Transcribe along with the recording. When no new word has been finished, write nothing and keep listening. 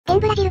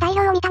ブラジル代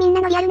表を見たみん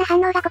なのリアルな反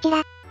応がこち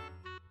ら。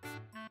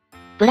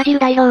ブラジル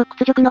代表、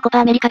屈辱のコ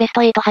パアメリカベス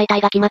ト8敗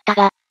退が決まった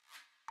が。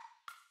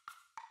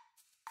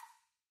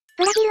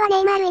ブラジルは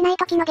ネイマールいない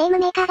時のゲーム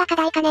メーカーが課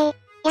題かね。やっ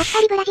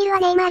ぱりブラジルは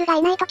ネイマールが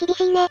いないと厳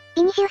しいね。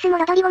ビニシウスも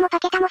ロドリゴも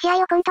パケタも試合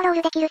をコントロー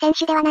ルできる選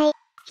手ではない。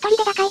一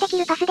人で打開でき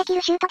るパスでき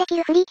るシュートでき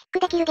るフリーキック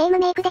できるゲーム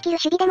メイクできる守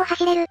備でも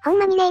走れる。ほん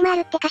まにネイマール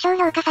って過小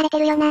評価されて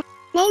るよな。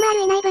ネイマー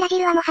ルいないブラジ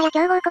ルはもはや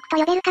強豪国と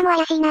呼べるかも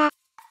怪しいな。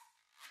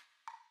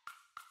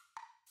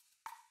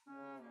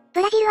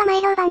ブラジルは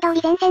前評判通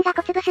り前線が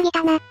小粒すぎ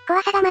たな。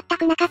怖さが全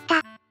くなかっ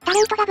た。タ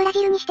レントがブラ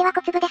ジルにしては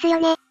小粒ですよ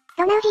ね。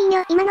ロナウジーニ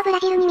ョ、今のブラ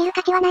ジルに見る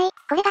価値はない。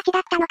これガチだ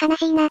ったの悲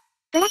しいな。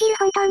ブラジル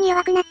本当に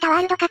弱くなったワ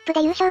ールドカップ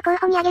で優勝候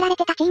補に挙げられ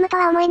てたチームと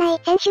は思えない。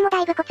選手も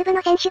だいぶ小粒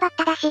の選手ばっ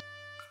かだし。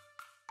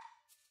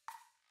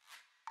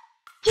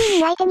10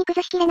人相手に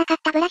崩しきれなかっ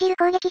たブラジル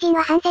攻撃陣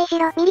は反省し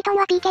ろ。ミリトン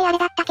は PK あれ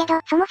だったけど、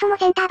そもそも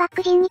センターバッ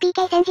ク陣に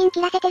PK 先陣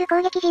切らせてる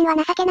攻撃陣は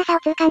情けなさを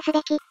痛感す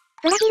べき。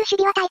ブラジル守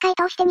備は大会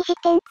通して2失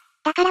点。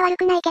だから悪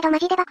くないけどマ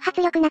ジで爆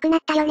発力なくなっ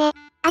たよね。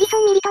アリソ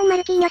ン・ミリトン・マ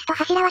ルキーニョスと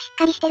柱はしっ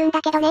かりしてるん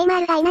だけどネイマ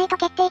ールがいないと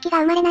決定機が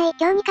生まれない。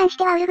今日に関し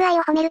てはウルグアイ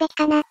を褒めるべき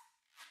かな。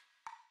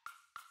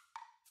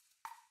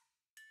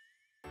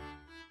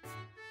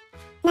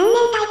何年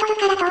タイ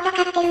トルから遠ざ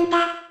かってるん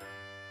だ。